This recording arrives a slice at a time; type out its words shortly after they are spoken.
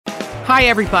Hi,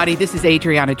 everybody. This is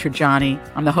Adriana Trajani.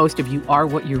 I'm the host of You Are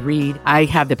What You Read. I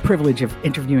have the privilege of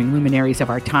interviewing luminaries of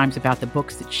our times about the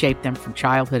books that shaped them from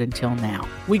childhood until now.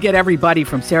 We get everybody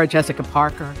from Sarah Jessica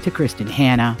Parker to Kristen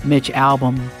Hanna, Mitch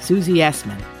Albom, Susie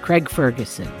Essman, Craig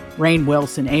Ferguson, Rainn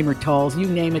Wilson, Amor Tolls, you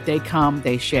name it, they come,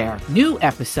 they share. New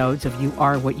episodes of You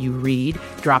Are What You Read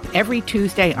drop every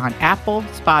Tuesday on Apple,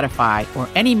 Spotify, or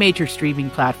any major streaming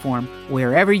platform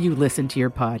wherever you listen to your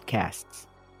podcasts.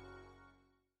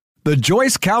 The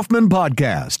Joyce Kaufman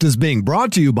Podcast is being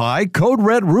brought to you by Code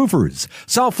Red Roofers,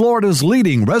 South Florida's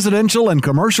leading residential and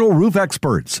commercial roof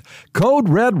experts. Code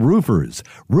Red Roofers,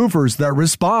 roofers that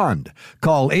respond.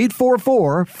 Call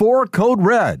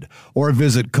 844-4CODE-RED or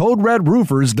visit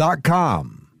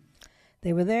CodeRedRoofers.com.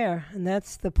 They were there, and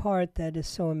that's the part that is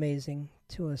so amazing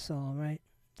to us all, right?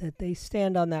 That they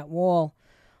stand on that wall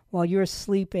while you're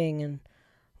sleeping and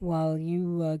while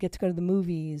you get to go to the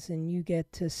movies and you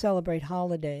get to celebrate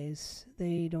holidays.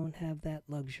 They don't have that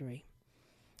luxury.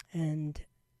 And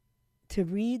to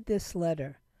read this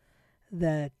letter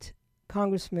that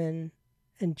Congressman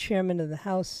and Chairman of the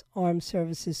House Armed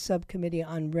Services Subcommittee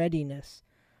on Readiness,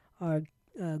 our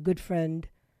good friend,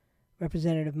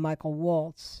 Representative Michael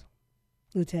Waltz,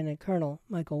 Lieutenant Colonel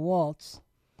Michael Waltz,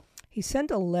 he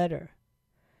sent a letter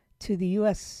to the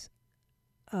U.S.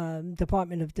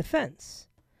 Department of Defense,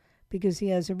 because he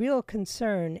has a real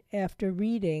concern after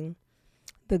reading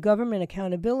the Government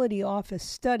Accountability Office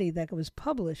study that was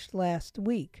published last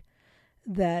week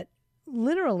that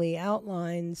literally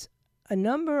outlines a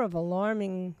number of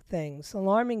alarming findings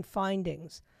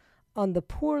on the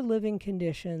poor living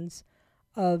conditions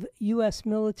of U.S.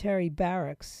 military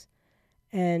barracks.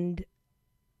 And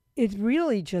it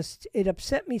really it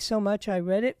upset me so much. I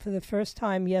read it for the first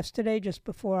time yesterday, just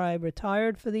before I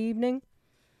retired for the evening.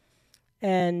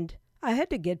 And I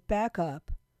had to get back up.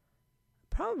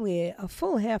 Probably a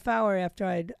full half hour after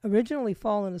I'd originally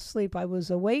fallen asleep, I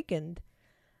was awakened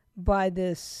by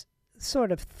this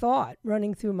sort of thought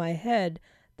running through my head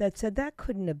that said, that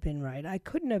couldn't have been right. I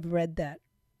couldn't have read that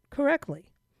correctly.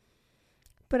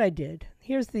 But I did.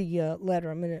 Here's the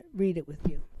letter. I'm going to read it with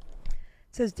you. It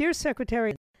says, Dear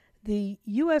Secretary, the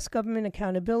U.S. Government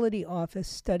Accountability Office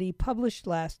study published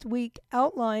last week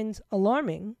outlines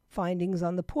alarming findings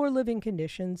on the poor living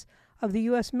conditions of the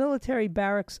U.S. military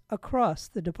barracks across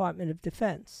the Department of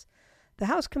Defense. The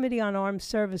House Committee on Armed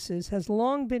Services has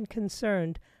long been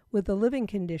concerned with the living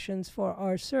conditions for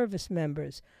our service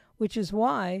members, which is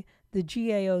why the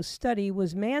GAO study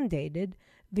was mandated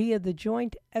via the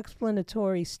joint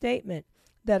explanatory statement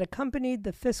that accompanied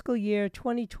the fiscal year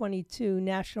 2022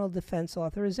 National Defense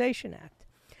Authorization Act.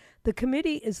 The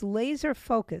committee is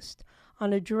laser-focused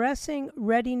on addressing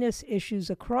readiness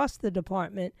issues across the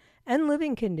department, and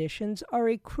living conditions are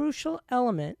a crucial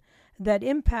element that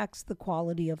impacts the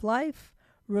quality of life,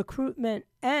 recruitment,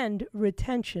 and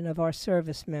retention of our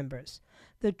service members.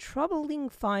 The troubling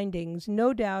findings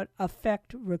no doubt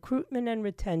affect recruitment and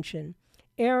retention,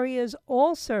 areas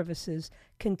all services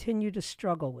continue to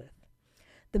struggle with.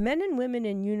 The men and women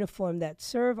in uniform that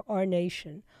serve our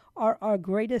nation are our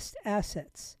greatest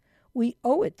assets. We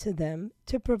owe it to them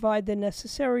to provide the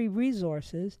necessary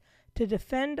resources to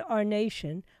defend our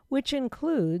nation, which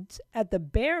includes, at the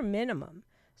bare minimum,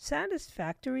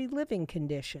 satisfactory living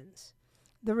conditions.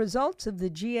 The results of the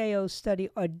GAO study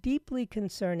are deeply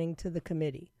concerning to the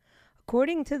committee.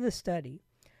 According to the study,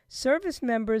 service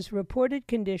members reported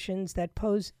conditions that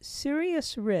pose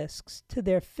serious risks to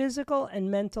their physical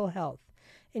and mental health,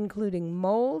 including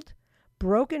mold,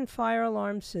 broken fire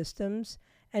alarm systems,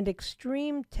 and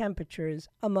extreme temperatures,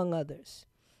 among others.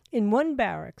 In one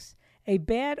barracks, a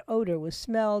bad odor was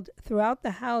smelled throughout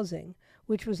the housing,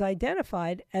 which was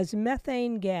identified as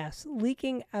methane gas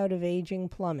leaking out of aging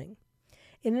plumbing.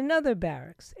 In another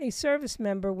barracks, a service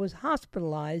member was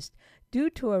hospitalized due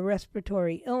to a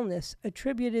respiratory illness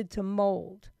attributed to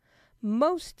mold.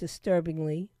 Most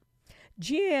disturbingly,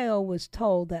 GAO was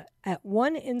told that at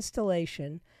one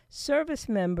installation, service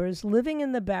members living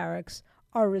in the barracks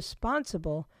are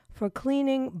responsible for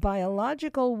cleaning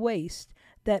biological waste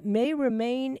that may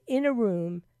remain in a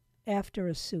room after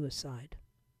a suicide.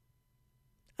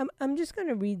 I'm just going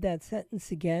to read that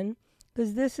sentence again,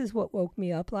 because this is what woke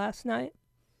me up last night.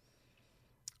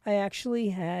 I actually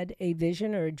had a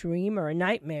vision or a dream or a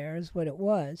nightmare is what it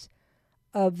was,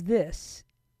 of this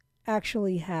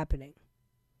actually happening.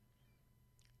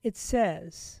 It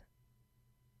says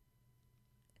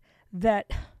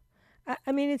that,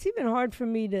 I mean, it's even hard for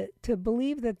me to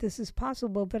believe that this is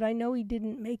possible, but I know he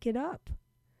didn't make it up.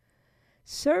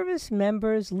 Service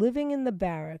members living in the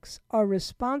barracks are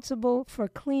responsible for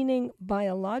cleaning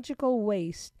biological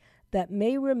waste that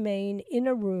may remain in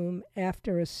a room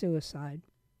after a suicide.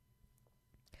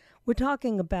 We're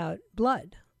talking about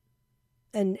blood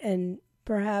and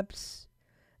perhaps,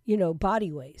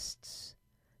 body wastes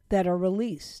that are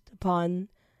released upon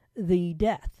the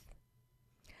death.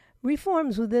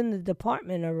 Reforms within the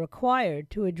department are required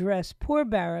to address poor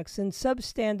barracks and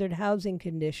substandard housing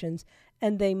conditions,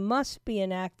 and they must be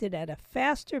enacted at a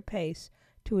faster pace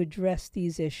to address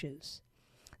these issues.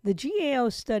 The GAO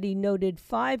study noted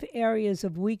 5 areas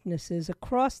of weaknesses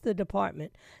across the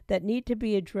department that need to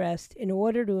be addressed in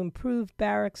order to improve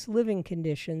barracks living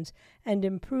conditions and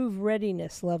improve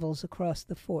readiness levels across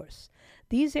the force.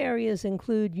 These areas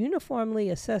include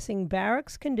uniformly assessing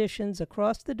barracks conditions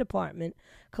across the department,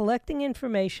 collecting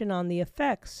information on the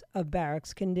effects of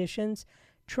barracks conditions,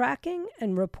 tracking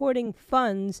and reporting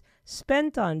funds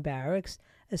spent on barracks,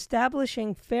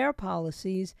 establishing fair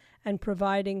policies, and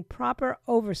providing proper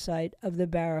oversight of the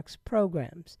barracks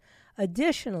programs.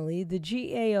 Additionally, the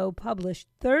GAO published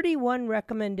 31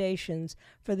 recommendations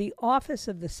for the Office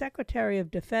of the Secretary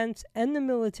of Defense and the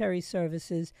military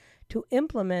services to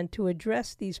implement to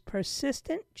address these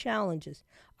persistent challenges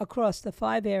across the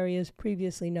 5 areas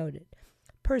previously noted.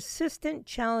 Persistent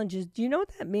challenges, do you know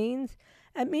what that means?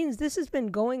 It means this has been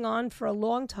going on for a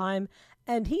long time,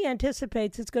 and he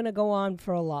anticipates it's going to go on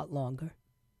for a lot longer.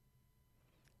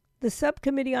 The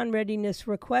Subcommittee on Readiness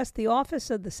requests the Office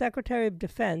of the Secretary of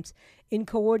Defense, in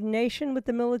coordination with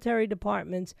the military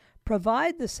departments,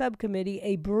 provide the subcommittee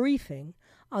a briefing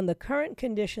on the current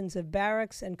conditions of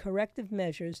barracks and corrective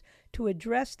measures to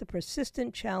address the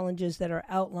persistent challenges that are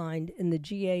outlined in the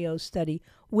GAO study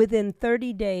within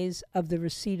 30 days of the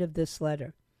receipt of this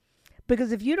letter.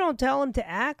 Because if you don't tell them to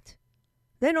act,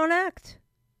 they don't act.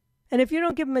 And if you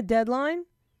don't give them a deadline,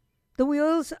 the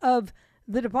wheels of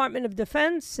the Department of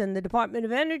Defense and the Department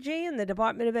of Energy and the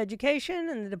Department of Education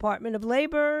and the Department of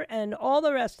Labor and all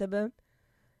the rest of them,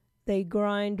 they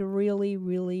grind really,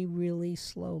 really, really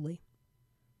slowly.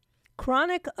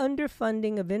 Chronic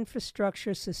underfunding of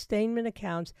infrastructure sustainment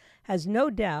accounts has no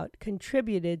doubt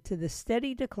contributed to the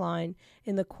steady decline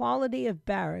in the quality of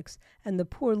barracks and the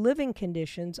poor living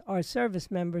conditions our service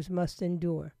members must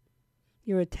endure.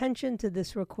 Your attention to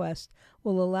this request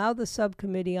will allow the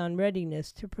Subcommittee on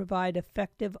Readiness to provide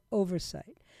effective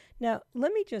oversight. Now,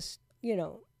 let me just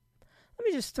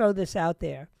throw this out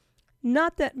there.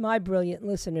 Not that my brilliant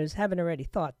listeners haven't already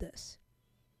thought this.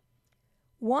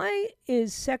 Why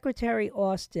is Secretary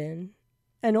Austin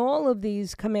and all of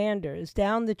these commanders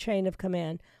down the chain of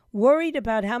command worried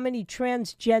about how many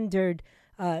transgendered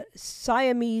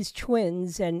Siamese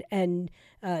twins and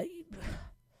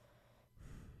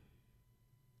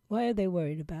why are they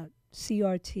worried about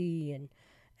CRT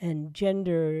and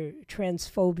gender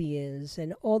transphobias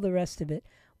and all the rest of it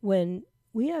when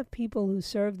we have people who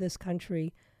serve this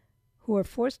country who are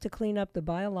forced to clean up the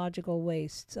biological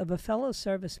wastes of a fellow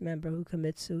service member who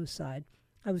commits suicide?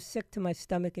 I was sick to my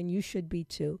stomach, and you should be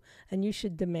too, and you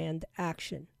should demand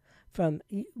action.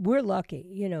 We're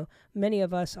lucky, many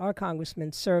of us, our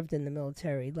congressmen served in the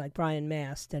military, like Brian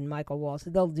Mast and Michael Walsh.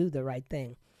 They'll do the right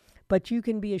thing. But you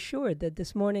can be assured that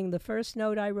this morning the first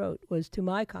note I wrote was to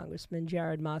my congressman,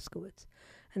 Jared Moskowitz.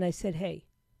 And I said, hey,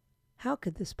 how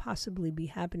could this possibly be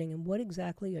happening, and what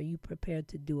exactly are you prepared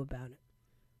to do about it?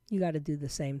 You got to do the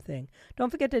same thing. Don't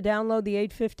forget to download the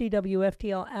 850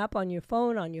 WFTL app on your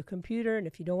phone, on your computer. And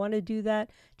if you don't want to do that,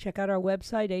 check out our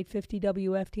website,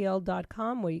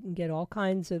 850WFTL.com, where you can get all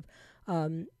kinds of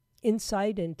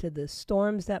insight into the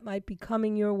storms that might be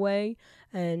coming your way.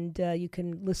 And you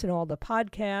can listen to all the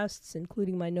podcasts,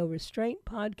 including my No Restraint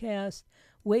podcast,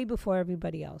 way before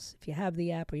everybody else, if you have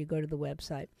the app or you go to the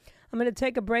website. I'm going to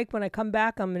take a break. When I come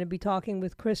back, I'm going to be talking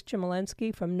with Chris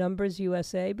Chmielewski from Numbers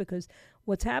USA, because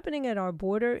what's happening at our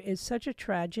border is such a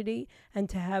tragedy. And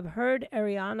to have heard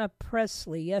Ariana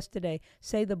Presley yesterday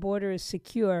say the border is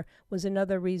secure was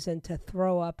another reason to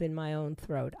throw up in my own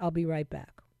throat. I'll be right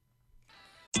back.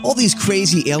 All these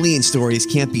crazy alien stories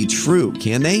can't be true,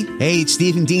 can they? Hey, it's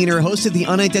Stephen Diener, host of the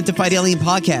Unidentified Alien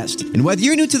Podcast. And whether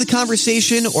you're new to the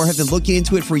conversation or have been looking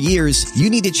into it for years, you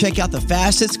need to check out the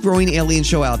fastest growing alien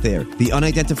show out there, the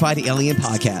Unidentified Alien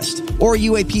Podcast, or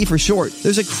UAP for short.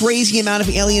 There's a crazy amount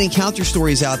of alien encounter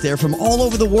stories out there from all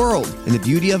over the world. And the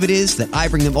beauty of it is that I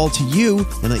bring them all to you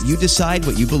and let you decide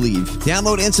what you believe.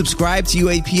 Download and subscribe to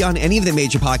UAP on any of the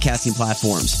major podcasting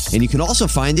platforms. And you can also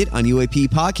find it on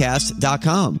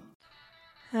UAPpodcast.com.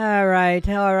 All right.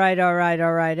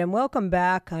 And welcome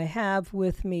back. I have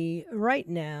with me right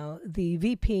now the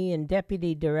VP and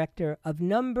Deputy Director of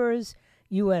Numbers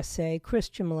USA, Chris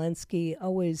Chmielewski.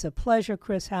 Always a pleasure,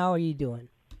 Chris. How are you doing?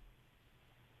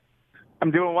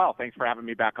 I'm doing well. Thanks for having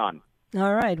me back on.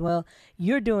 All right. Well,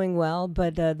 you're doing well,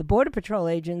 but the Border Patrol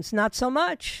agents, not so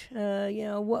much.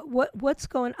 What's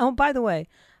going? Oh, by the way,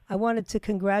 I wanted to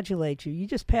congratulate you. You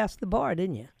just passed the bar,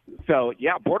 didn't you? So,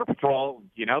 yeah, Border Patrol,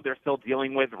 they're still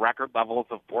dealing with record levels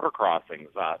of border crossings.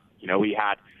 We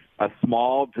had a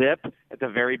small dip at the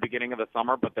very beginning of the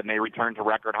summer, but then they returned to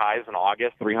record highs in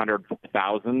August,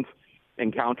 300,000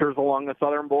 encounters along the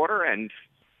southern border. And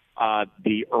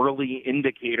the early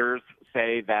indicators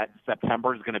say that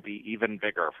September is going to be even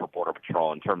bigger for Border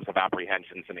Patrol in terms of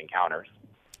apprehensions and encounters.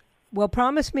 Well,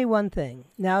 promise me one thing.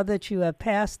 Now that you have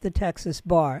passed the Texas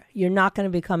bar, you're not going to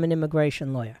become an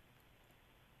immigration lawyer.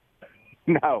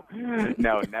 No,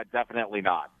 definitely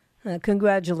not.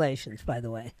 Congratulations, by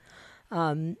the way.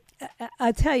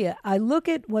 I tell you, I look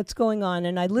at what's going on,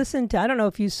 and I listened to, I don't know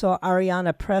if you saw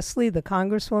Ariana Presley, the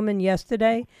congresswoman,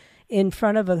 yesterday in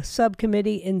front of a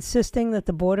subcommittee insisting that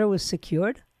the border was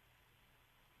secured.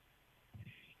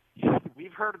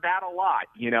 We've heard that a lot.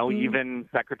 Even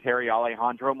Secretary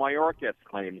Alejandro Mayorkas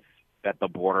claims that the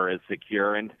border is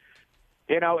secure. And,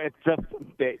 it's just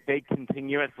they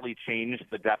continuously change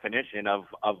the definition of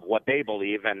what they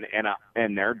believe.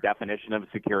 And their definition of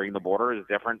securing the border is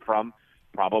different from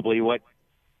probably what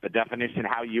the definition,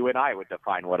 how you and I would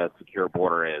define what a secure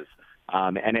border is.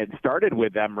 And it started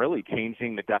with them really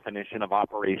changing the definition of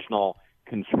operational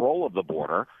control of the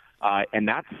border. And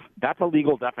that's a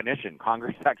legal definition.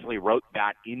 Congress actually wrote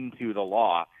that into the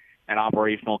law, and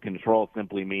operational control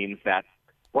simply means that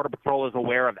Border Patrol is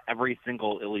aware of every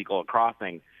single illegal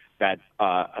crossing that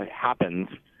happens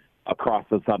across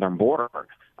the southern border.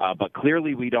 But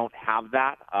clearly we don't have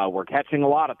that. We're catching a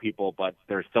lot of people, but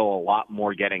there's still a lot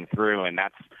more getting through, and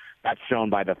that's shown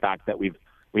by the fact that we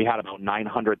had about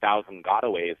 900,000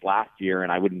 gotaways last year,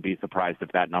 and I wouldn't be surprised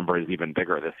if that number is even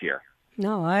bigger this year.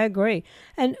 No, I agree.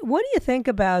 And what do you think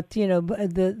about,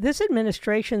 this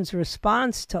administration's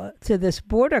response to this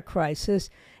border crisis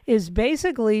is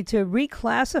basically to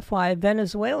reclassify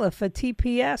Venezuela for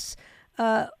TPS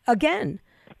again?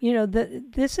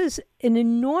 This is an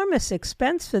enormous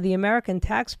expense for the American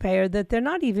taxpayer that they're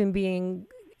not even being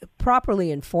properly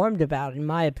informed about, in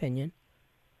my opinion.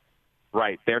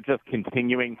 Right. They're just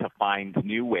continuing to find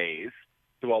new ways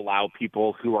to allow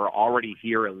people who are already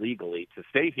here illegally to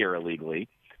stay here illegally,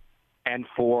 and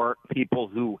for people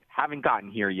who haven't gotten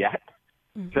here yet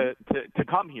to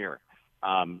come here.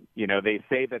 They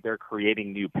say that they're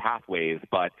creating new pathways,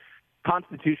 but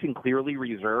Constitution clearly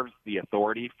reserves the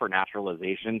authority for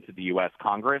naturalization to the U.S.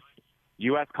 Congress.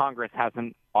 U.S. Congress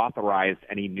hasn't authorized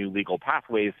any new legal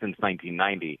pathways since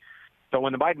 1990. So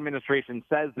when the Biden administration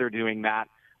says they're doing that,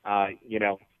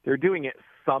 they're doing it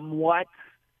somewhat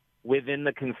within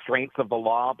the constraints of the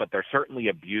law, but they're certainly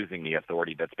abusing the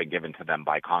authority that's been given to them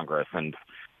by Congress. And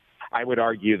I would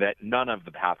argue that none of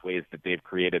the pathways that they've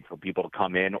created for people to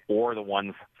come in or the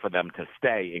ones for them to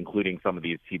stay, including some of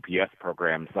these TPS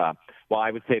programs, I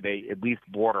would say they at least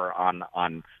border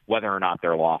on whether or not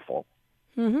they're lawful.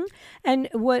 Mm-hmm. And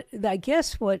what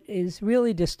is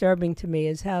really disturbing to me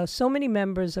is how so many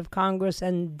members of Congress,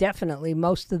 and definitely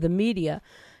most of the media,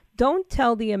 don't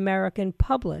tell the American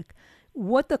public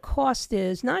what the cost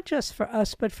is, not just for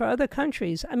us, but for other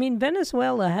countries. I mean,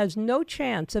 Venezuela has no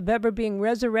chance of ever being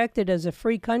resurrected as a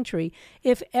free country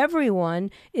if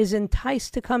everyone is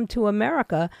enticed to come to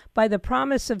America by the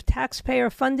promise of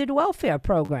taxpayer-funded welfare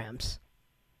programs.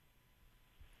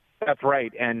 That's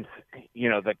right. And,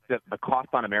 the cost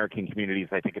on American communities,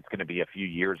 I think it's going to be a few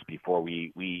years before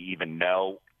we even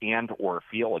know and or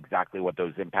feel exactly what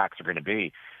those impacts are going to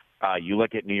be. You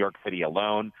look at New York City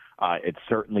alone, it's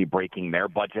certainly breaking their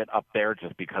budget up there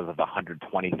just because of the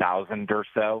 120,000 or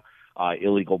so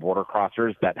illegal border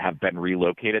crossers that have been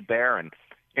relocated there. And,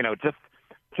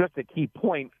 just a key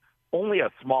point, only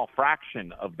a small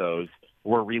fraction of those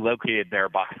were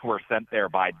sent there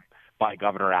by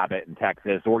Governor Abbott in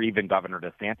Texas or even Governor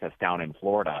DeSantis down in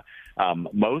Florida.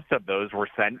 Most of those were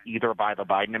sent either by the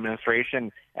Biden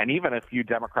administration and even a few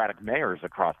Democratic mayors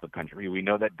across the country. We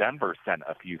know that Denver sent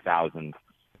a few thousand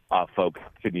folks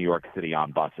to New York City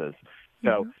on buses.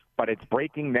 So, but it's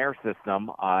breaking their system,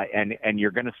 and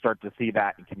you're going to start to see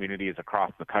that in communities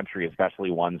across the country, especially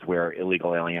ones where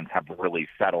illegal aliens have really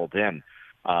settled in.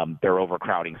 They're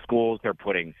overcrowding schools. They're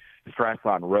putting stress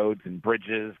on roads and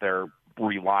bridges. They're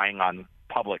relying on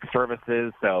public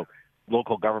services. So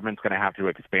local government's going to have to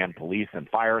expand police and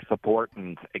fire support,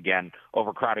 and again,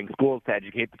 overcrowding schools to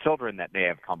educate the children that may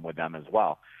have come with them as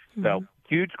well. So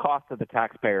huge cost to the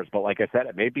taxpayers. But like I said,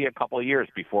 it may be a couple of years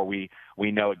before we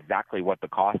know exactly what the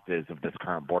cost is of this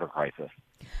current border crisis.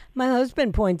 My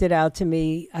husband pointed out to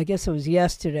me, I guess it was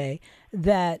yesterday,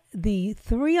 that the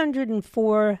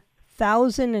 304,000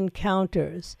 1,000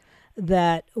 encounters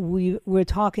that we're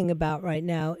talking about right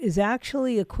now is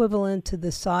actually equivalent to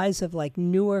the size of like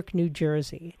Newark, New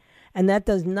Jersey. And that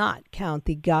does not count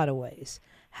the gotaways.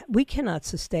 We cannot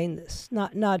sustain this,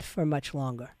 not for much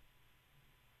longer.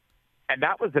 And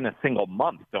that was in a single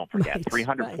month, don't forget. Right,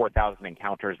 304,000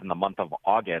 encounters in the month of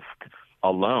August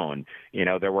alone.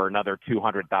 There were another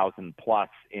 200,000 plus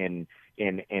in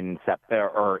September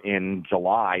or in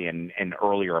July and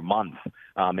earlier months.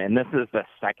 And this is the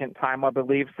second time, I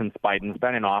believe, since Biden's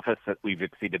been in office that we've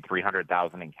exceeded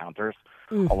 300,000 encounters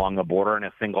along the border in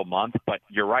a single month. But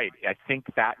you're right. I think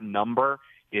that number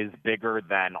is bigger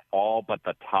than all but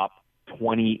the top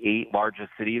 28 largest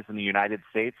cities in the United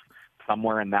States,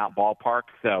 somewhere in that ballpark.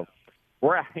 So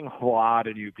we're adding a lot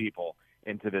of new people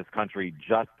into this country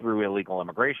just through illegal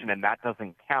immigration, and that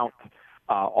doesn't count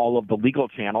all of the legal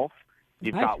channels.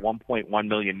 You've got 1.1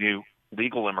 million new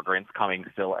legal immigrants coming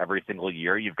still every single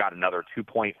year. You've got another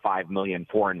 2.5 million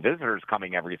foreign visitors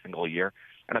coming every single year,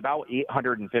 and about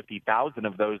 850,000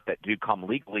 of those that do come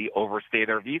legally overstay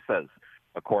their visas,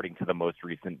 according to the most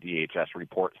recent DHS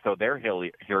report. So they're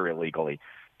here illegally.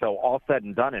 So all said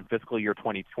and done, in fiscal year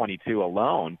 2022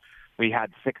 alone, we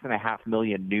had 6.5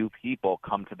 million new people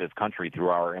come to this country through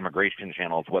our immigration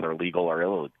channels, whether legal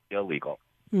or illegal.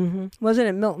 Mm-hmm. Wasn't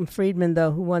it Milton Friedman,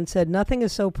 though, who once said, nothing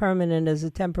is so permanent as a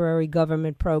temporary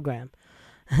government program?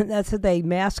 That's how they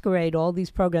masquerade all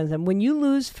these programs. And when you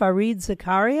lose Fareed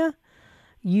Zakaria,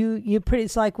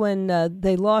 it's like when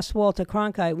they lost Walter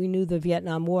Cronkite, we knew the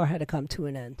Vietnam War had to come to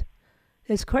an end.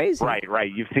 It's crazy.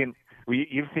 Right. You've seen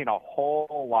a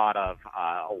whole lot of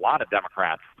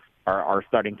Democrats are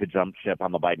starting to jump ship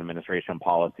on the Biden administration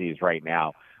policies right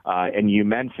now. And you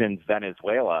mentioned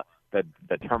Venezuela, the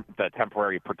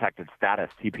temporary protected status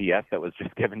TPS that was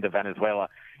just given to Venezuela,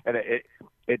 and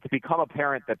it's become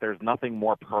apparent that there's nothing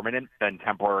more permanent than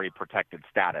temporary protected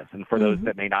status. And for those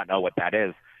that may not know what that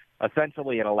is,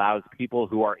 essentially it allows people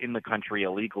who are in the country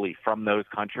illegally from those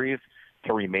countries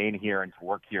to remain here and to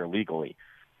work here legally.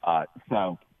 It's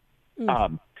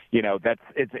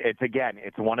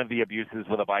one of the abuses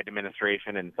with the Biden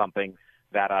administration and something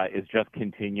that is just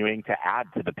continuing to add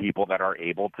to the people that are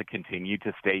able to continue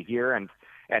to stay here. And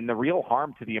the real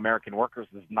harm to the American workers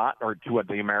is not, or to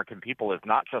the American people, is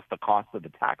not just the cost of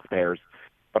the taxpayers,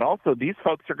 but also these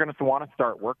folks are going to want to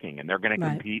start working, and they're going to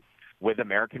compete with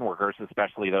American workers,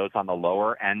 especially those on the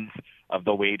lower ends of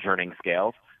the wage earning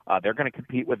scales. They're going to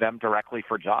compete with them directly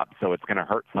for jobs. So it's going to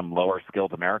hurt some lower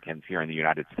skilled Americans here in the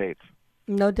United States.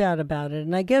 No doubt about it.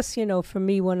 And I guess, for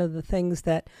me, one of the things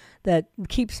that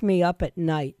keeps me up at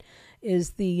night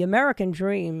is the American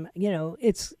dream.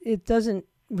 It doesn't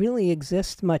really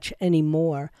exist much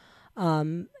anymore.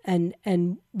 And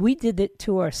we did it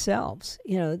to ourselves.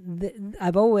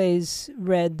 I've always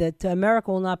read that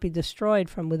America will not be destroyed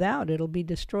from without. It'll be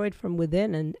destroyed from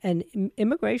within. And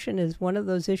immigration is one of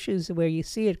those issues where you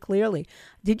see it clearly.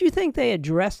 Did you think they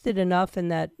addressed it enough in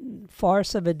that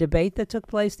farce of a debate that took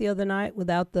place the other night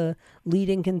without the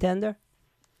leading contender?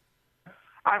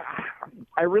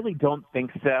 I really don't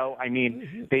think so. I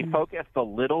mean, they focused a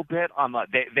little bit on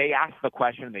they asked the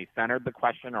question, they centered the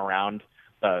question around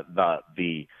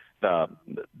the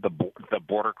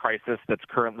border crisis that's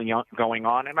currently going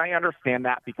on, and I understand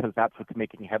that because that's what's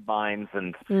making headlines,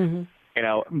 and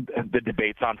the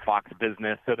debates on Fox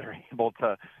Business, so they're able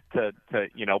to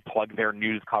plug their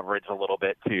news coverage a little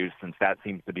bit too, since that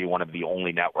seems to be one of the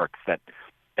only networks that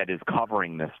is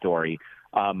covering this story.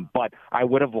 But I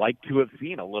would have liked to have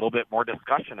seen a little bit more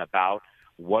discussion about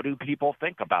what do people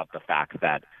think about the fact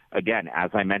that, again, as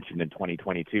I mentioned, in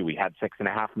 2022, we had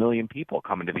 6.5 million people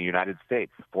come into the United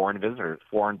States, foreign visitors,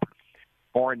 foreign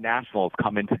nationals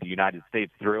come into the United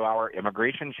States through our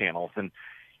immigration channels. And,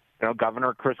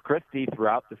 Governor Chris Christie threw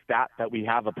out the stat that we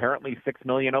have apparently 6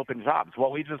 million open jobs.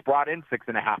 Well, we just brought in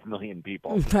 6.5 million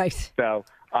people. Right. So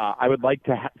I would like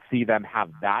to see them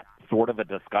have that sort of a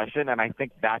discussion. And I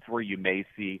think that's where you may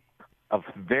see a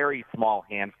very small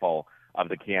handful of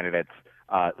the candidates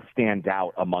stand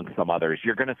out amongst some others.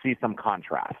 You're going to see some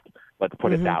contrast, let's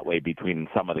put it that way, between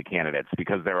some of the candidates,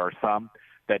 because there are some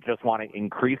that just want to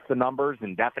increase the numbers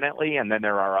indefinitely, and then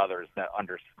there are others that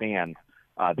understand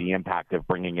the impact of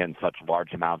bringing in such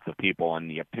large amounts of people and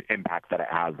the impact that it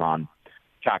has on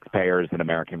taxpayers and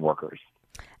American workers.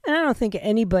 And I don't think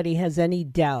anybody has any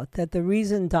doubt that the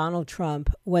reason Donald Trump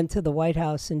went to the White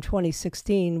House in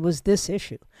 2016 was this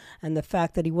issue, and the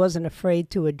fact that he wasn't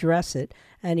afraid to address it,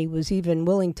 and he was even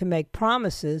willing to make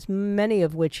promises, many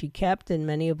of which he kept and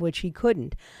many of which he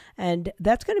couldn't. And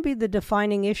that's going to be the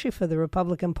defining issue for the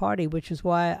Republican Party, which is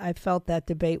why I felt that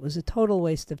debate was a total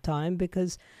waste of time,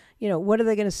 because what are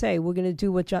they going to say? We're going to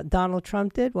do what Donald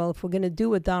Trump did? Well, if we're going to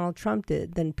do what Donald Trump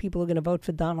did, then people are going to vote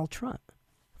for Donald Trump.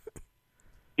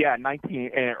 Yeah, in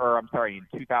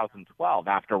 2012,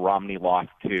 after Romney lost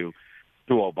to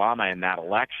Obama in that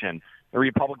election, the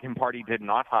Republican Party did an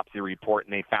autopsy report,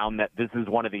 and they found that this is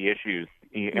one of the issues.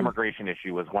 The immigration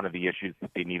issue was one of the issues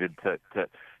that they needed to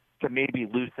maybe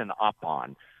loosen up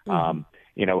on.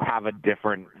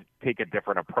 Take a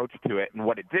different approach to it. And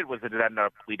what it did was it ended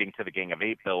up leading to the Gang of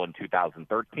Eight bill in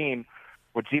 2013,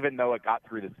 which even though it got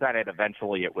through the Senate,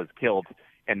 eventually it was killed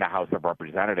in the House of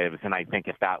Representatives. And I think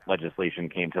if that legislation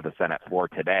came to the Senate floor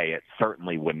today, it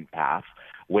certainly wouldn't pass,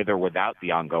 with or without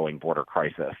the ongoing border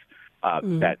crisis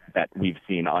that we've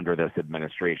seen under this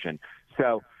administration.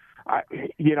 So, I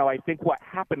think what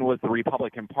happened was the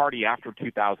Republican Party after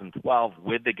 2012,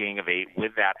 with the Gang of Eight,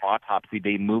 with that autopsy,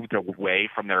 they moved away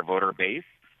from their voter base.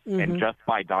 And just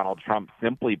by Donald Trump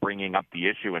simply bringing up the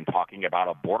issue and talking about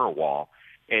a border wall,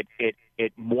 it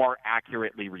more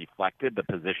accurately reflected the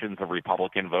positions of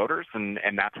Republican voters, and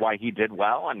that's why he did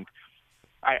well. And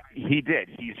he did.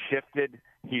 He shifted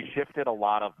a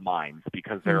lot of minds,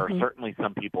 because there are certainly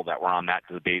some people that were on that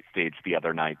debate stage the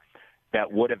other night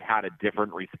that would have had a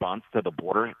different response to the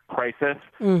border crisis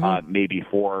maybe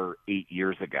 4 or 8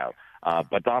 years ago.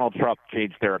 But Donald Trump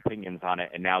changed their opinions on it,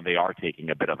 and now they are taking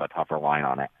a bit of a tougher line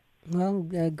on it. Well,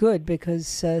 good,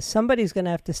 because somebody's going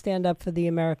to have to stand up for the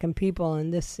American people,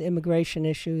 and this immigration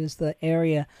issue is the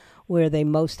area where they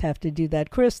most have to do that.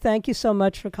 Chris, thank you so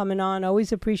much for coming on.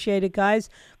 Always appreciate it, guys.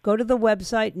 Go to the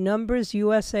website,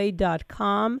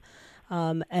 numbersusa.com.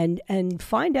 And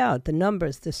find out the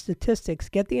numbers, the statistics,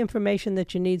 get the information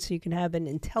that you need so you can have an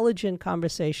intelligent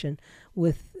conversation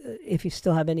with, if you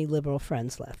still have any liberal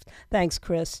friends left. Thanks,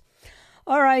 Chris.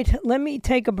 All right, let me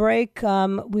take a break.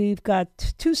 We've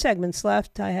got 2 segments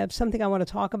left. I have something I want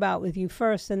to talk about with you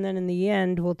first, and then in the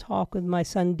end, we'll talk with my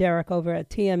son Derek over at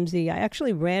TMZ. I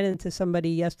actually ran into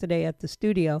somebody yesterday at the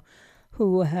studio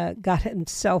who got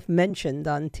himself mentioned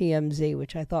on TMZ,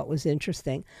 which I thought was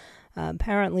interesting.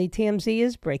 Apparently, TMZ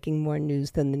is breaking more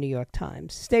news than the New York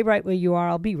Times. Stay right where you are.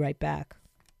 I'll be right back.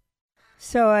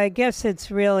 So I guess it's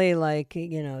really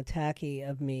tacky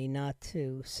of me not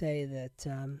to say that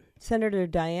Senator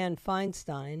Dianne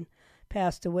Feinstein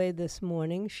passed away this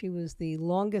morning. She was the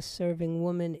longest-serving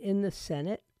woman in the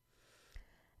Senate.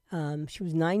 She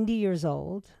was 90 years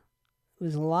old. There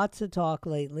was lots of talk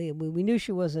lately. We knew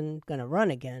she wasn't going to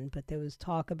run again, but there was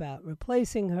talk about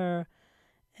replacing her,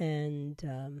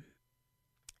 and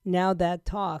now that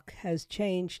talk has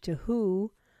changed to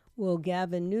who will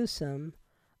Gavin Newsom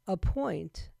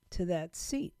appoint to that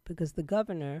seat, because the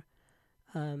governor,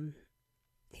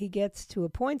 he gets to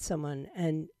appoint someone.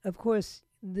 And, of course,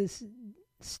 this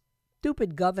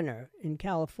stupid governor in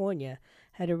California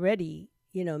had already,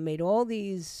 made all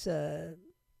these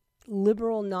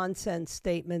liberal nonsense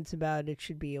statements about it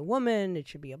should be a woman, it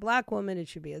should be a black woman, it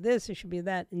should be a this, it should be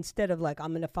that, instead of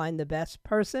I'm going to find the best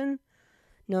person.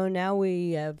 No, now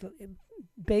we have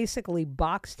basically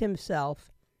boxed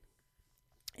himself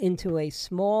into a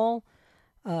small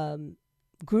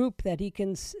group that he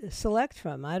can select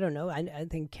from. I don't know. I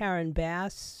think Karen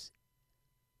Bass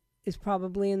is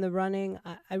probably in the running.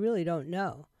 I really don't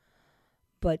know.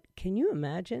 But can you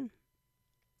imagine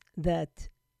that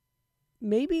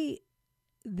maybe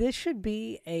this should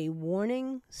be a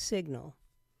warning signal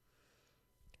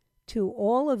to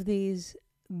all of these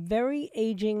very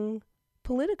aging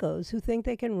politicos who think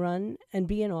they can run and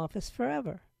be in office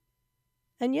forever?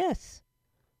 And yes,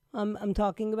 I'm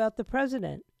talking about the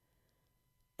president.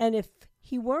 And if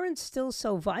he weren't still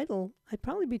so vital, I'd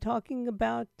probably be talking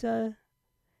about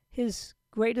his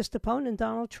greatest opponent,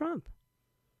 Donald Trump.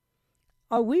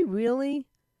 Are we really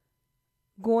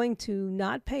going to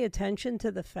not pay attention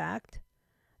to the fact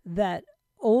that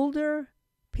older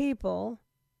people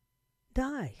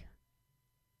die?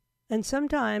 And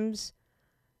sometimes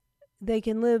they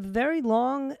can live very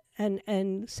long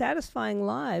and satisfying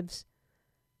lives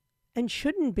and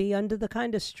shouldn't be under the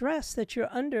kind of stress that you're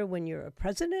under when you're a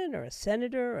president or a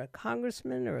senator or a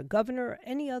congressman or a governor or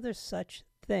any other such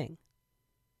thing.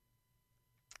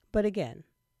 But again,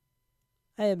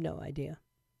 I have no idea.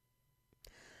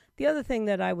 The other thing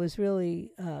that I was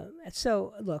really...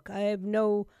 look, I have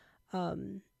no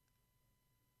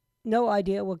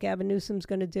idea what Gavin Newsom's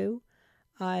going to do.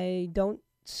 I don't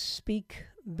speak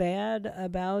bad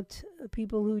about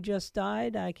people who just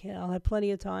died. I'll have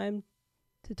plenty of time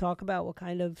to talk about what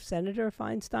kind of senator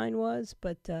Feinstein was,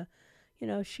 but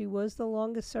she was the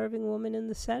longest serving woman in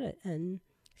the Senate, and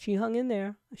she hung in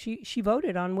there. She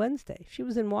voted on Wednesday. She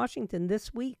was in Washington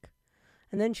this week,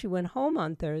 and then she went home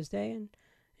on Thursday,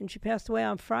 and she passed away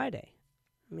on Friday.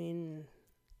 I mean,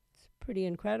 it's pretty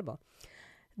incredible.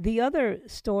 The other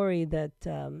story that,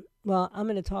 I'm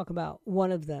going to talk about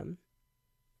one of them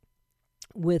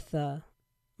with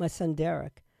my son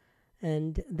Derek.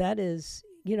 And that is,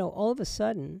 all of a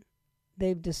sudden,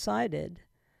 they've decided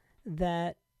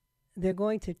that they're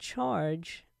going to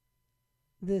charge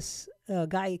this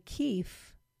guy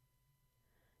Keefe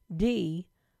D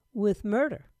with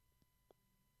murder.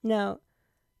 Now,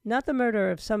 not the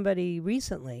murder of somebody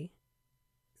recently.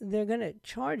 They're going to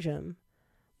charge him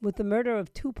with the murder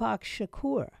of Tupac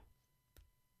Shakur,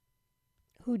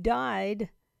 who died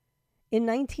in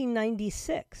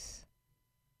 1996.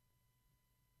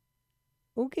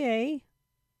 Okay,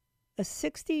 a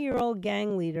 60-year-old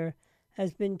gang leader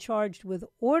has been charged with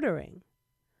ordering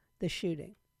the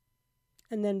shooting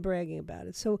and then bragging about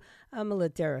it. So I'm going to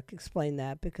let Derek explain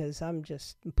that because I'm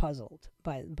just puzzled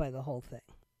by the whole thing.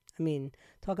 I mean,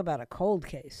 talk about a cold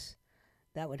case.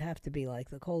 That would have to be like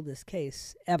the coldest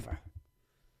case ever.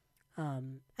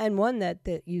 And one that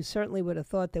you certainly would have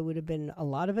thought there would have been a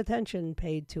lot of attention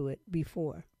paid to it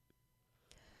before.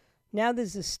 Now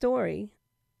there's a story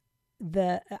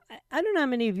that, I don't know how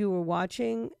many of you were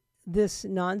watching this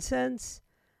nonsense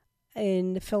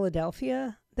in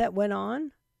Philadelphia that went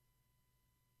on.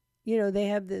 They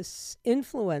have this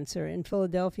influencer in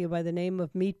Philadelphia by the name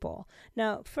of Meatball.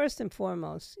 Now, first and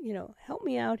foremost, help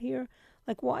me out here.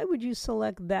 Like, why would you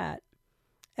select that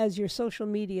as your social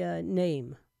media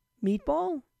name?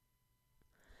 Meatball?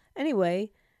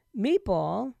 Anyway,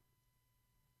 Meatball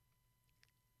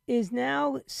is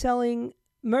now selling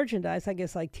merchandise, I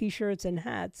guess like T-shirts and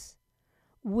hats,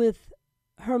 with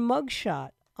her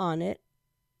mugshot on it.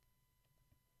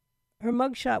 Her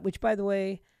mugshot, which, by the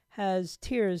way, has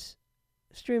tears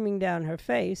streaming down her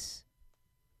face.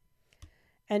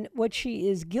 And what she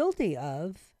is guilty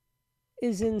of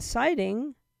is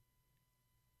inciting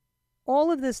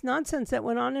all of this nonsense that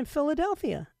went on in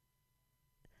Philadelphia.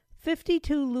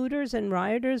 52 looters and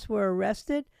rioters were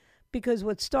arrested because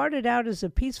what started out as a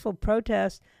peaceful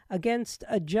protest against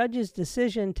a judge's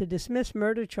decision to dismiss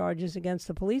murder charges against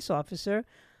a police officer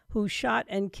who shot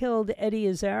and killed Eddie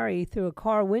Azari through a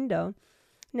car window.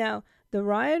 Now, the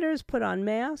rioters put on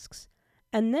masks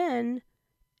and then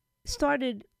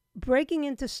started breaking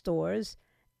into stores,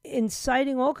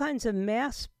 inciting all kinds of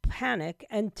mass panic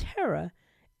and terror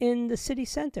in the city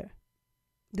center.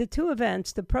 The two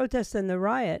events, the protest and the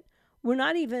riot, were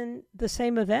not even the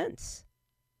same events.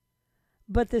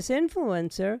 But this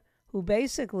influencer, who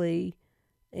basically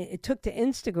took to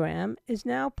Instagram, is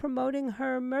now promoting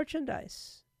her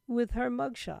merchandise with her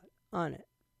mugshot on it.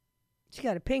 She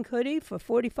got a pink hoodie for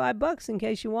 $45 in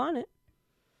case you want it.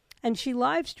 And she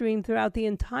live streamed throughout the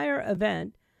entire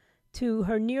event to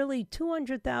her nearly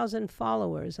 200,000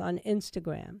 followers on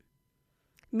Instagram.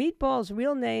 Meatball's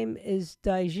real name is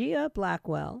Dijia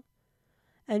Blackwell,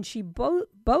 and she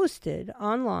boasted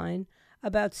online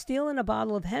about stealing a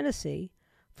bottle of Hennessy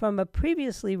from a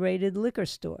previously raided liquor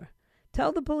store.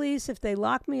 Tell the police if they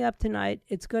lock me up tonight,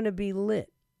 it's going to be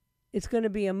lit. It's going to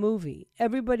be a movie.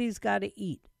 Everybody's got to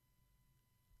eat.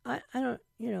 I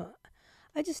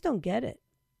just don't get it.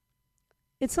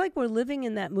 It's like we're living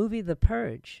in that movie, The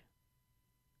Purge.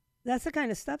 That's the kind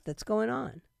of stuff that's going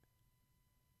on.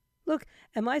 Look,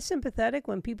 am I sympathetic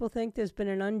when people think there's been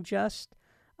an unjust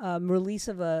release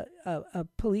of a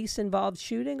police-involved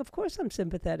shooting? Of course I'm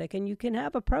sympathetic, and you can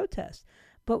have a protest.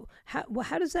 But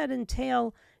how does that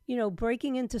entail,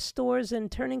 breaking into stores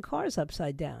and turning cars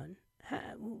upside down?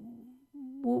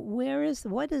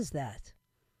 What is that?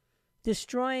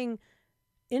 Destroying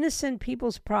innocent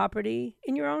people's property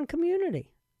in your own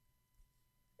community.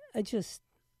 I just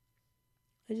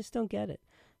don't get it.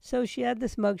 So she had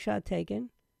this mugshot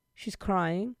taken. She's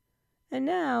crying, and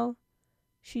now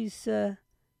she's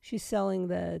selling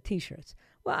the T-shirts.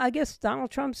 Well, I guess Donald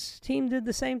Trump's team did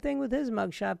the same thing with his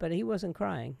mugshot, but he wasn't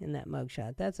crying in that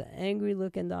mugshot. That's an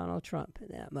angry-looking Donald Trump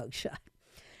in that mugshot.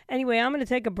 Anyway, I'm going to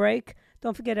take a break.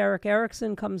 Don't forget Eric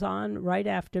Erickson comes on right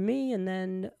after me, and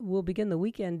then we'll begin the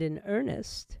weekend in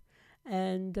earnest.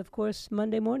 And, of course,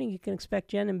 Monday morning you can expect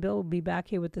Jen and Bill will be back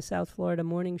here with the South Florida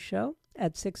Morning Show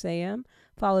at 6 a.m.,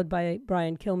 followed by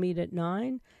Brian Kilmeade at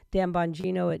 9, Dan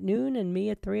Bongino at noon, and me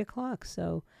at 3 o'clock.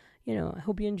 So, I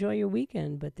hope you enjoy your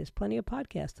weekend, but there's plenty of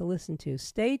podcasts to listen to.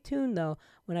 Stay tuned, though.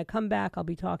 When I come back, I'll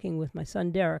be talking with my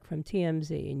son Derek from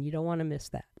TMZ, and you don't want to miss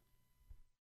that.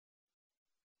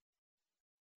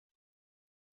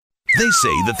 They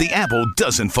say that the apple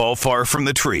doesn't fall far from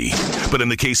the tree. But in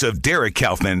the case of Derek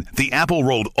Kaufman, the apple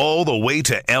rolled all the way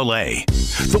to L.A.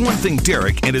 The one thing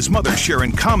Derek and his mother share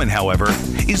in common, however,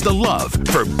 is the love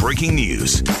for breaking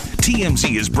news.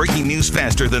 TMZ is breaking news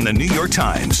faster than the New York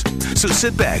Times. So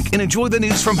sit back and enjoy the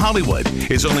news from Hollywood,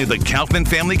 as only the Kaufman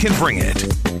family can bring it.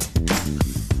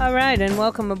 All right, and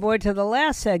welcome aboard to the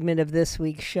last segment of this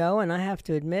week's show. And I have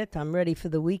to admit, I'm ready for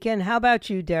the weekend. How about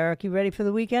you, Derek? You ready for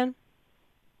the weekend?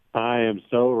 I am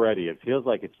so ready. It feels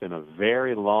like it's been a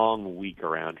very long week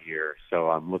around here, so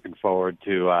I'm looking forward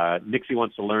to Nixie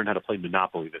wants to learn how to play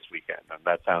Monopoly this weekend, and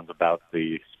that sounds about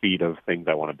the speed of things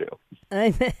I want to do.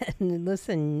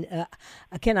 Listen,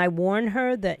 can I warn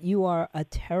her that you are a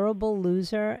terrible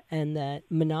loser and that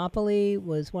Monopoly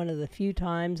was one of the few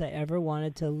times I ever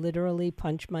wanted to literally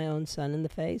punch my own son in the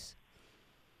face?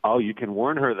 Oh, you can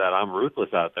warn her that I'm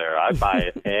ruthless out there. I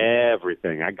buy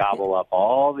everything. I gobble up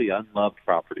all the unloved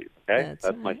properties, okay? That's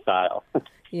right. My style.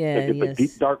 Yeah, I get the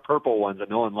deep, dark purple ones that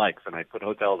no one likes, and I put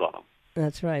hotels on them.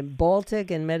 That's right.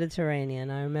 Baltic and Mediterranean.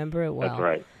 I remember it well. That's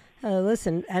right.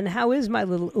 Listen, and how is my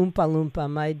little Oompa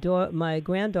Loompa? My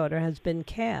granddaughter has been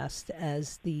cast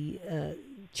as the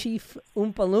chief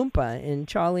Oompa Loompa in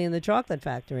Charlie and the Chocolate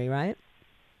Factory, right?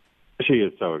 She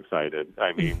is so excited.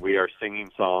 I mean, we are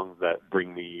singing songs that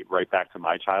bring me right back to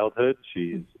my childhood.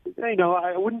 She's,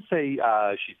 I wouldn't say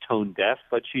she's tone deaf,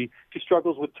 but she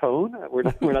struggles with tone. We're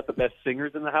not the best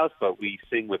singers in the house, but we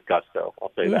sing with gusto.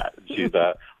 I'll say that. She's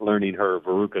learning her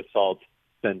Veruca Salt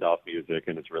send-off music,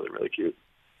 and it's really, really cute.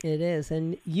 It is.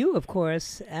 And you, of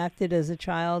course, acted as a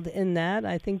child in that.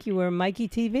 I think you were Mikey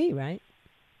TV, right?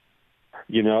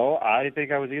 I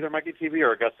think I was either Mikey TV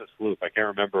or Augustus Gloop. I can't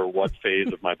remember what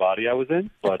phase of my body I was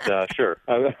in, but sure.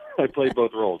 I played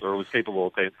both roles, or was capable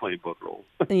of playing both roles.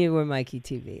 You were Mikey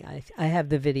TV. I have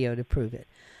the video to prove it.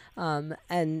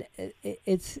 And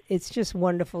it's just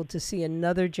wonderful to see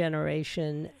another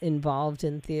generation involved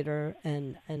in theater,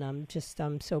 and I'm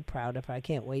so proud of her. I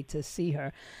can't wait to see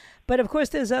her. But of course,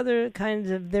 there's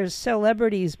there's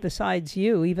celebrities besides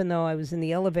you, even though I was in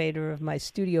the elevator of my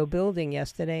studio building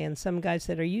yesterday, and some guy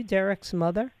said, "Are you Derek's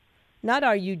mother?" Not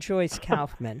 "Are you Joyce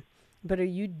Kaufman?" but "Are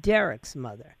you Derek's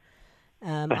mother?"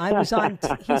 I was on,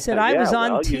 he said, I was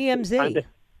on TMZ.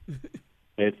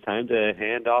 It's time to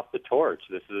hand off the torch.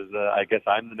 This is, I guess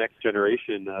I'm the next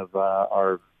generation of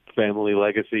our family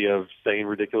legacy of saying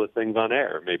ridiculous things on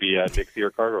air. Maybe Nixie or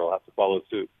Carter will have to follow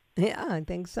suit. Yeah, I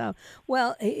think so.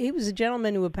 Well, he was a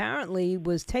gentleman who apparently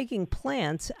was taking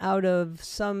plants out of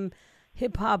some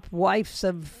hip-hop wives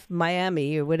of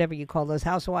Miami, or whatever you call those,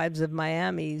 housewives of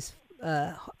Miami's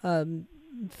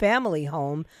family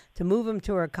home, to move them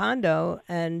to her condo,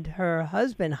 and her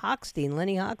husband,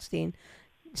 Lenny Hochstein,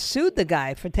 sued the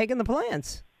guy for taking the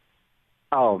plants.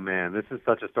 Oh, man, this is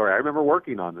such a story. I remember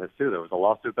working on this, too. There was a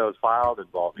lawsuit that was filed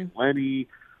involving Lenny.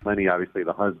 Lenny, obviously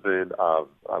the husband of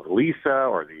Lisa,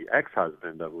 or the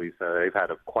ex-husband of Lisa. They've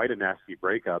had quite a nasty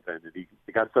breakup, and it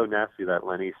got so nasty that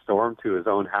Lenny stormed to his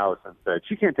own house and said,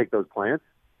 "She can't take those plants.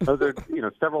 Those are,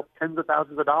 several tens of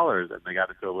thousands of dollars." And they got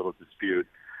into a little dispute,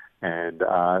 and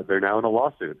they're now in a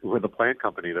lawsuit with a plant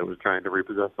company that was trying to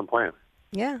repossess some plants.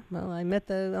 Yeah, well, I met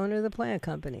the owner of the plant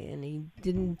company, and he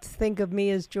didn't think of me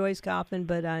as Joyce Kaufman,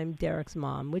 but I'm Derek's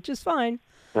mom, which is fine.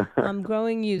 I'm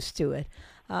growing used to it.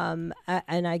 And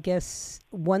I guess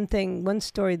one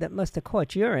story that must have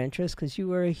caught your interest, because you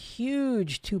were a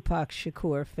huge Tupac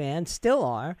Shakur fan, still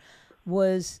are,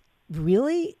 was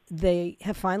really they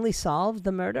have finally solved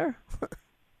the murder?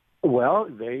 Well,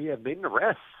 they have made an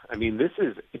arrest. I mean, this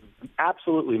is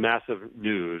absolutely massive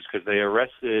news, because they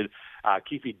arrested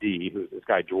Keefe D, who's this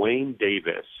guy, Dwayne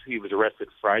Davis. He was arrested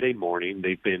Friday morning.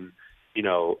 They've been,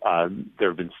 there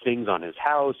have been stings on his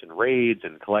house and raids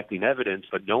and collecting evidence,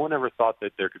 but no one ever thought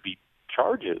that there could be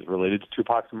charges related to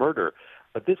Tupac's murder.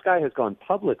 But this guy has gone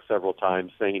public several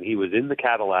times saying he was in the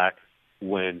Cadillac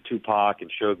when Tupac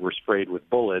and Suge were sprayed with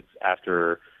bullets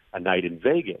after a night in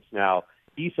Vegas. Now,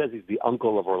 he says he's the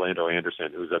uncle of Orlando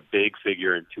Anderson, who's a big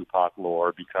figure in Tupac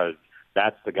lore, because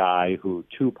that's the guy who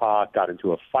Tupac got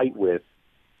into a fight with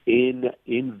in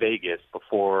Vegas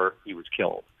before he was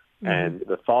killed. Mm-hmm. And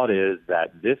the thought is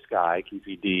that this guy,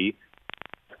 Keefe D,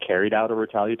 carried out a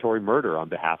retaliatory murder on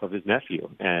behalf of his nephew.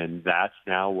 And that's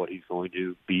now what he's going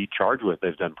to be charged with.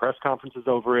 They've done press conferences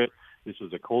over it. This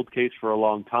was a cold case for a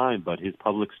long time, but his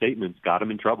public statements got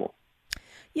him in trouble.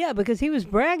 Yeah, because he was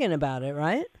bragging about it,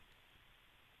 right?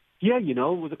 Yeah, it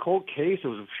was a cold case. It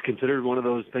was considered one of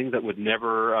those things that would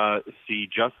never see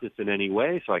justice in any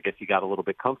way. So I guess he got a little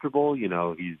bit comfortable. He's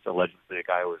allegedly a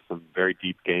guy with some very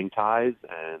deep gang ties,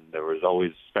 and there was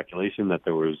always speculation that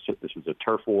this was a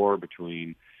turf war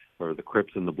between for the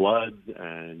Crips and the Bloods,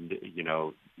 and,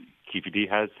 Keefe D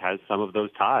has some of those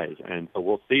ties. And so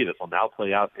we'll see. This will now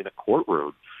play out in a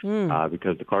courtroom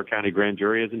because the Clark County grand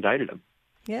jury has indicted him.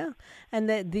 Yeah, and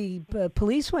the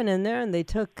police went in there and they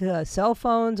took cell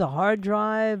phones, a hard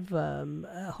drive,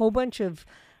 a whole bunch of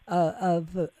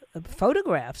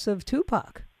photographs of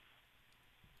Tupac.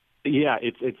 Yeah,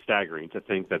 it's staggering to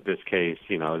think that this case,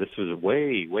 this was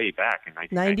way back in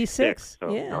 1996.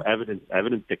 So, yeah.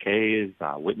 Evidence decays,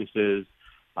 witnesses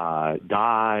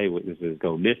die, witnesses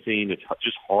go missing. It's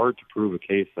just hard to prove a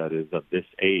case that is of this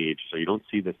age. So you don't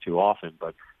see this too often,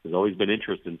 but there's always been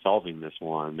interest in solving this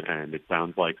one, and it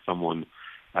sounds like someone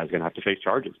is going to have to face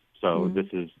charges. So this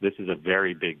is a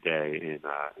very big day in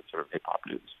sort of hip hop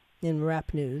news. In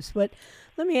rap news. But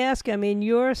let me ask you,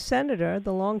 your senator,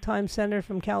 the longtime senator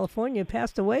from California,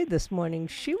 passed away this morning.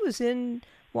 She was in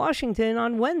Washington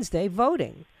on Wednesday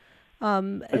voting.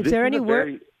 Is there any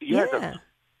word? Yeah.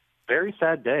 Very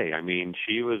sad day.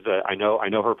 She was. I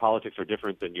know her politics are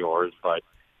different than yours, but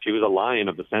she was a lion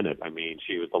of the Senate.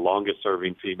 She was the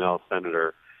longest-serving female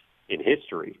senator in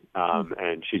history,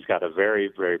 and she's got a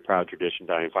very, very proud tradition.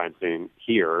 Dianne Feinstein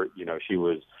here.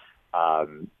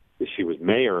 She was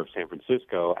mayor of San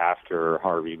Francisco after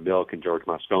Harvey Milk and George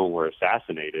Moscone were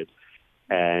assassinated,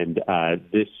 and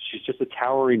she's just a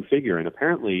towering figure. And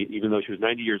apparently, even though she was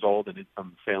 90 years old and in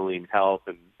some failing health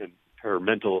and her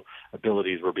mental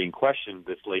abilities were being questioned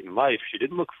this late in life, she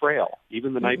didn't look frail.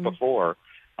 Even the night before,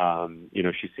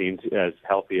 she seemed as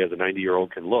healthy as a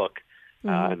 90-year-old can look,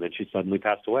 and then she suddenly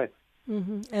passed away.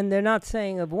 Mm-hmm. And they're not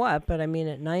saying of what, but at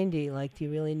 90, do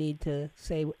you really need to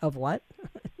say of what?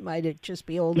 Might it just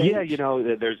be old age? Yeah,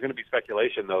 there's going to be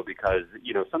speculation, though, because,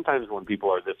 sometimes when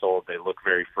people are this old, they look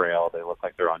very frail. They look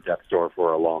like they're on death's door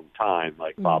for a long time.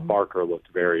 Like Bob Barker looked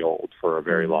very old for a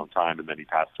very long time, and then he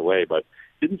passed away. But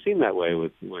didn't seem that way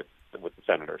with the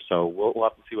senator. So we'll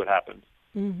have to see what happens.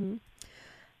 Mm-hmm.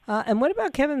 And what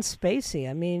about Kevin Spacey?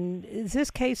 Is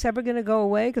this case ever going to go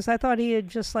away? Because I thought he had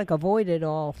just avoided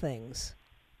all things.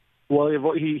 Well,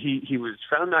 he was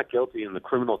found not guilty in the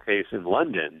criminal case in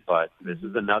London, but this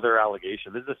is another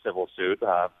allegation. This is a civil suit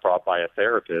brought by a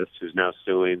therapist who's now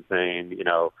suing, saying,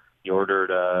 he ordered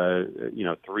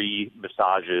 3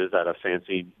 massages at a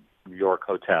fancy New York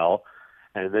hotel,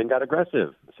 and then got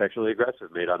sexually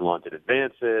aggressive, made unwanted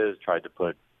advances, tried to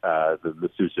put the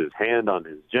masseuse's hand on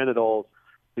his genitals.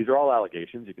 These are all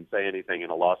allegations. You can say anything in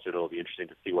a lawsuit. It'll be interesting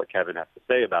to see what Kevin has to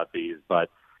say about these. But,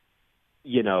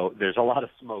 there's a lot of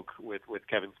smoke with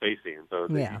Kevin Spacey. And so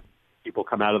people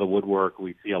come out of the woodwork.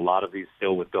 We see a lot of these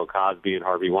still with Bill Cosby and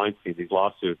Harvey Weinstein. These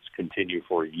lawsuits continue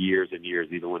for years and years,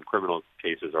 even when criminal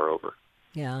cases are over.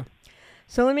 Yeah.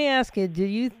 So let me ask you,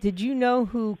 did you know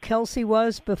who Kelsey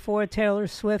was before Taylor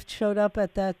Swift showed up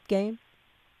at that game?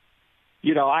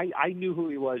 I knew who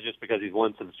he was just because he's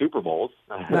won some Super Bowls,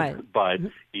 right. But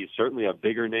he's certainly a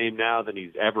bigger name now than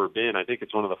he's ever been. I think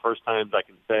it's one of the first times I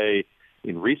can say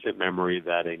in recent memory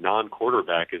that a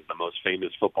non-quarterback is the most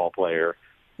famous football player,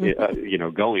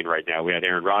 going right now. We had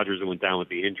Aaron Rodgers who went down with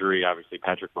the injury. Obviously,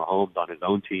 Patrick Mahomes on his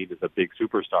own team is a big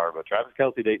superstar, but Travis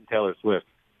Kelce dating Taylor Swift,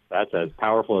 that's as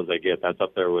powerful as they get. That's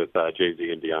up there with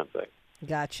Jay-Z and Beyonce.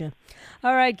 Gotcha.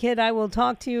 All right, kid, I will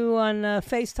talk to you on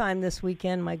FaceTime this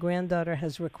weekend. My granddaughter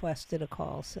has requested a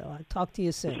call, so I'll talk to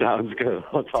you soon. Sounds good.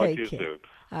 I'll talk to you soon.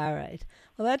 All right.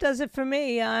 Well, that does it for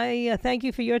me. I thank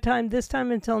you for your time this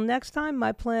time. Until next time,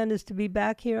 my plan is to be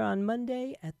back here on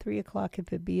Monday at 3 o'clock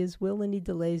if it be His will. Any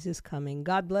delays is coming.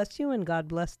 God bless you, and God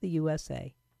bless the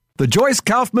USA. The Joyce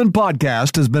Kaufman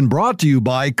Podcast has been brought to you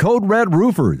by Code Red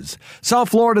Roofers, South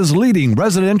Florida's leading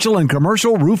residential and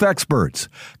commercial roof experts.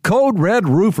 Code Red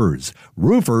Roofers,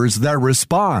 roofers that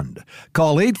respond.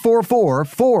 Call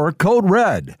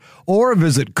 844-4-CODE-RED or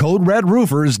visit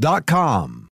CodeRedRoofers.com.